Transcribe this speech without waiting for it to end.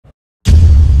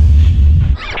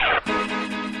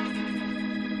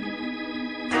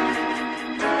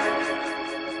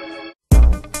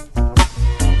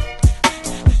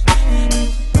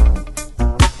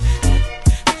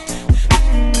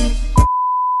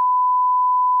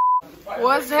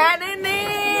What's happening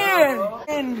then?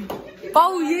 In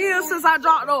 4 years since I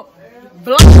dropped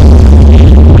the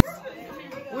vlog.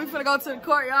 We finna go to the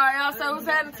courtyard. Y'all say what's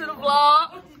happening to the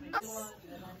vlog.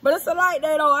 But it's a light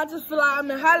day though. I just feel like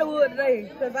I'm in Hollywood today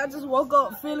because I just woke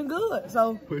up feeling good.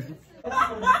 So.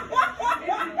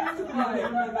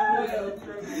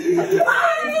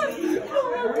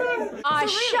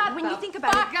 Shut when you think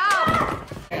about it.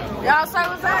 Y'all say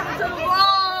what's happening to the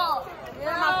vlog.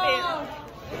 Yeah.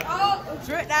 Oh,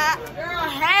 drip that. Girl,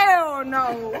 hell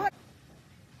no.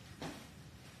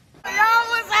 Y'all,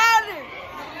 what's happening?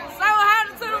 Say what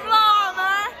happened to the vlog,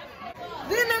 man.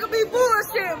 These niggas be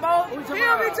bullshit, bro. He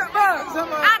don't be bro. I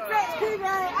text people,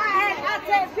 I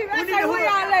text people, I say, who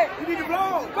y'all at? You need the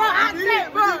vlog. Bro, I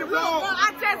text, bro.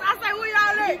 I say, who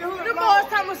y'all at? The boys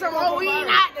tell me some, oh, we ain't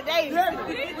out today.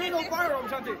 We ain't gonna fire him,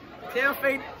 Chante. Tell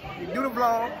Faith, do the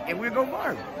vlog, and we'll go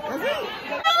fire him. That's it.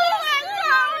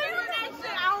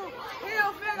 He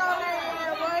don't feel no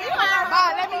that, boy. You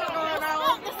already know what's going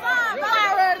on. You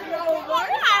already know, boy.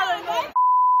 You already know.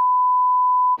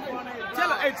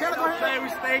 Tell her, hey, we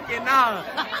stinking now.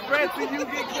 Spread till you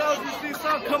get close, you see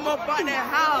something come up out that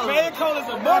house. Man, Cole is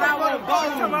a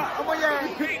motherfucker. I'm on your ass.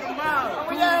 Pick them out. I'm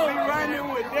be running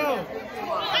with them.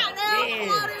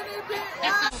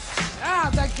 Ah,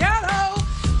 the ghetto.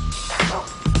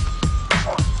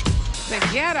 The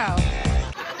ghetto.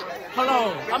 Hold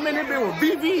on, I'm in this bit with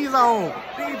BVs on.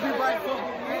 These people right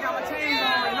here, got my chains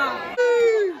on right now.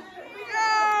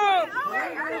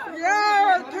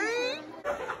 Yeah, King.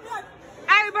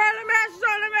 Hey, bro, let me ask you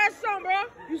something, bro.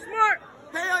 You smart?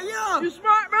 Hell yeah. You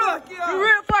smart, bro? Fuck yeah. You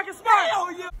real fucking smart.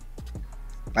 Hell yeah.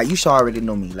 Like, you should already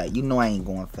know me. Like, you know I ain't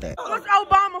going for that. What's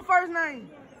Obama's first name?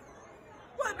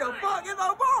 What the fuck is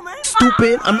Obama?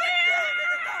 Stupid.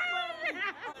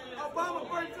 Obama's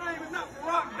first name is not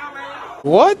Rock, dumbass.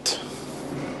 What?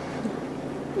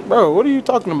 Bro, what are you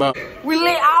talking about? We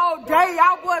lit all day.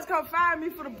 Y'all boys come find me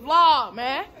for the vlog,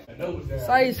 man.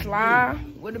 Say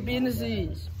slime, what the business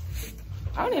is.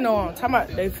 I don't even know what I'm talking about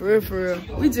today, for real.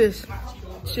 We just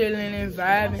chilling and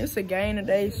vibing. It's a game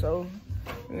today, so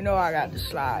you know I got to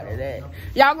slide to that.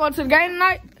 Y'all going to the game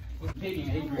tonight?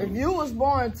 If you was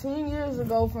born 10 years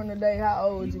ago from today, how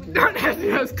old would you be?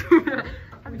 That's cool.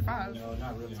 I'd be 5. No,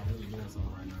 not really. I'm really doing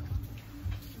something right now.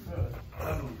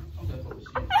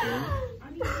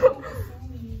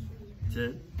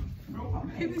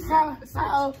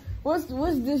 What's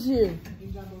this year?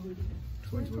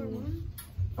 2021.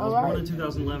 I was born in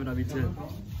 2011. I'll be 10.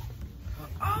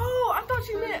 Oh, I thought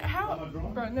you meant how.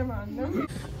 Bro, never mind.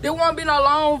 There won't be no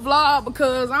long vlog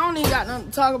because I don't even got nothing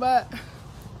to talk about.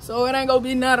 So it ain't gonna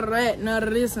be none of that, none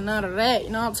of this, and none of that.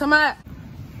 You know what I'm talking about?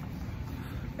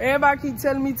 Everybody keep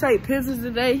telling me take pictures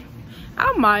today. I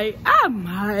am,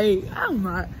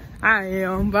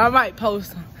 but I might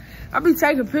post them. I be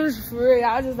taking pictures for real.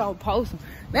 I just don't post them.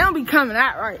 They don't be coming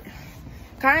out right.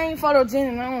 Cause I ain't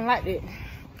photogenic. I don't like that.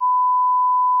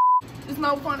 There's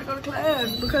no point to go to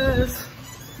class because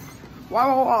why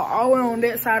would I walk all the way on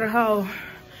that side of the hall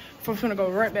if I'm finna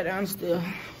go right back down still?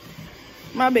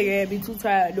 My big ass be too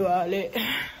tired to do all that.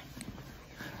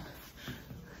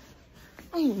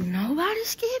 Ain't nobody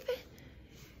skipping.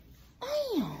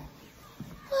 Damn.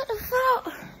 What the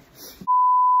fuck?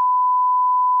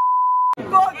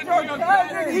 Fuck your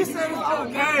cousin. He said it's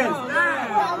okay.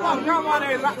 My grandma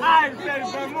ain't like, I ain't said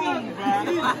it's a move, bro.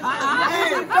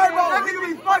 Hey, Turbo, he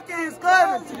be fucking his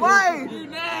cousin twice. He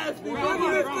nasty.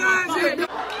 Fucking his cousin.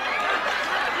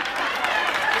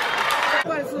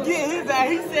 Get his ass.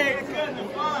 He said his cousin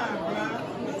fine,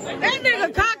 bro. That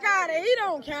nigga cockeyed, he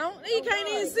don't count. He can't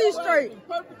even see straight.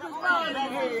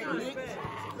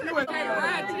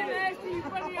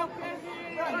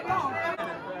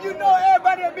 You know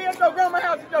everybody that be at your grandma's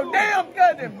house is your damn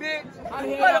cousin, bitch.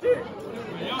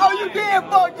 Oh, you did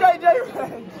fuck JJ.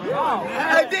 I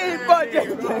did fuck JJ.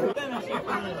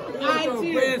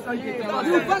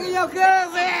 You fucking your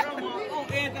cousin.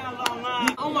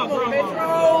 Oh my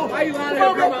God. Why you lying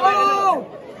to grandma?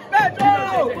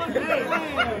 Metro!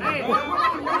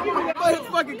 His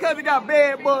fucking cousin got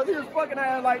bad bugs. He was fucking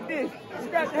ass like this.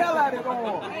 Scratch the hell out of his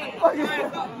arm.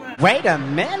 Wait a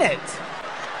minute.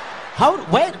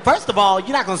 Wait, first of all,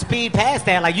 you're not gonna speed past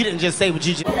that like you didn't just say what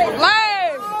you just.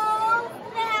 Live!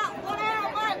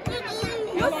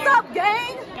 What's up,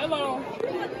 gang? Hello.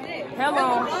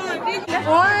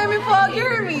 Warn me before you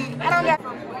hear me. I don't got.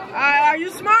 Are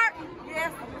you smart?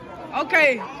 Yes.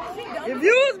 Okay. If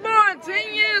you was born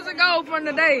 10 years ago from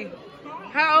today,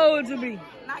 how old would you be?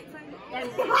 19.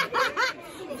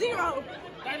 0.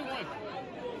 31.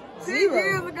 10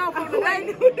 years ago from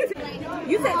today.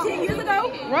 You said 10 years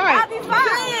ago? Right. I'll be 5.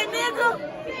 10, nigga.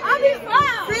 I'll be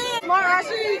 5. 10. Smart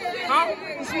YC? Huh?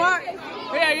 You smart?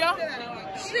 Yeah, yeah.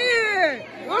 Shit.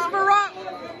 What's Barack?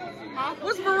 Huh?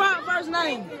 What's Barack's first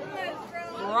name?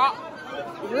 Barack.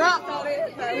 Barack.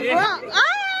 Yeah. Barack.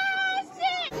 Ah,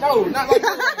 shit. No, not like that.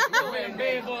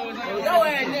 Yo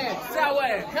ass there. South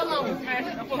ass. Hell on, man.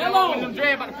 Hell on. Them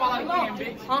dread about to fall out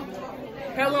again, bitch. Huh?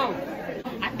 Hell on.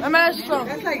 Let me ask you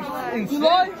something. You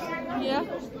loyal? Yeah.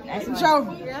 That's a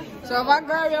show. Yeah. So if I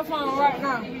grab your phone right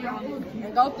now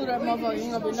and go through that motherfucker, you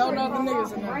ain't gonna be no other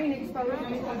niggas in there.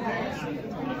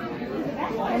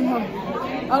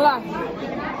 Allah.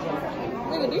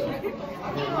 Nigga, do you?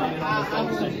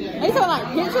 They talking like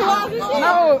picture-wise and shit?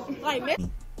 No.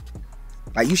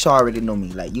 Like, you should already know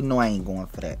me. Like, you know I ain't going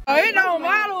for that. It don't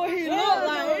matter what he look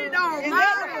like. It don't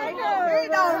matter.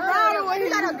 It don't matter what he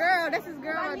got a girl. That's his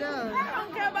girl. I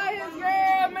don't care about his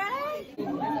girl, man.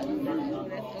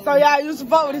 So y'all used to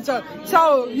fuck with each other.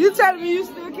 So you telling me you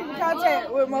still keep in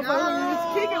contact with motherfuckers you used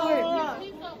to kick it with?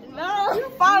 No. You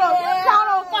follow. You count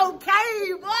on 4K,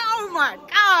 boy. Oh my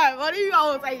God, but you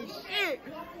always say shit.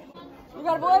 You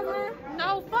got a boyfriend?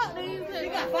 No, fuck these. You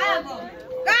got 5 of them.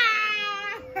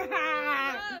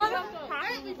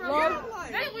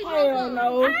 Hell no.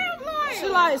 She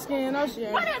light skin, no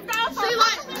shit. What is that?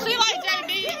 She like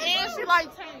JB and she like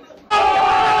Tank.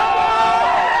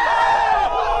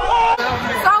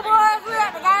 So boys, we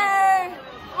at the game.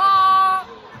 Vlog.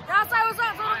 Y'all say what's up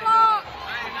to the vlog?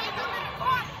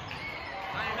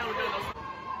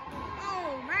 Oh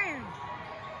man.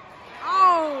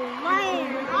 Oh man.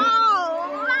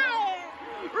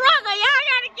 Brother, y'all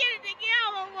gotta get it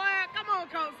together, boy. Come on,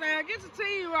 Coach Sam. Get your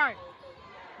team right.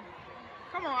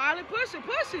 Come on, Ollie. Push it,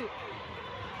 push it.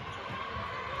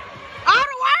 All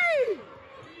the way.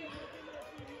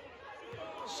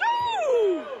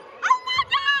 Shoot. Oh my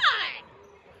God.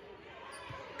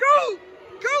 Go.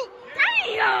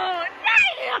 Damn.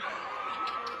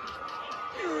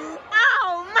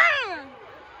 Oh man.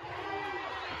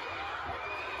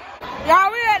 Y'all,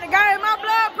 we at the game. My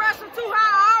blood pressure too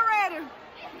high already.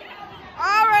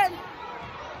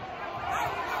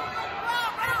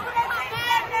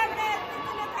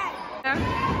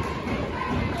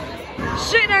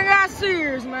 Shit done got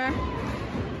serious, man.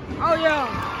 Oh yeah.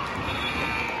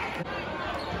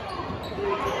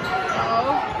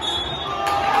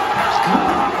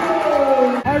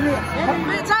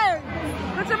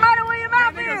 What's the matter with your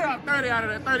mouth here? Got 30 out of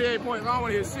that 38 points. I don't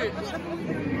want to hear shit.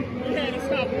 We had to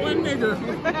stop one nigga.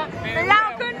 And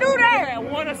y'all couldn't do that. We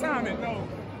had one assignment, no.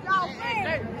 Y'all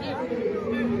fair.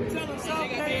 Tell them something.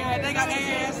 They got their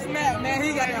ass smacked, man. He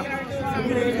got that.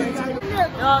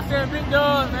 Y'all said big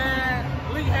dog, man.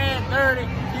 Lee had 30.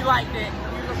 He liked that.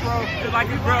 He's a bro. Just like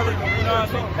his brother. You know what I'm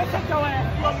saying? Let's take your ass.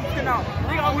 He gonna be 10 out.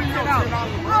 He gonna be 10 out.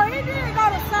 Oh, he did go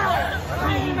to South.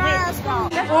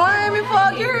 Boy, before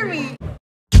you hear me.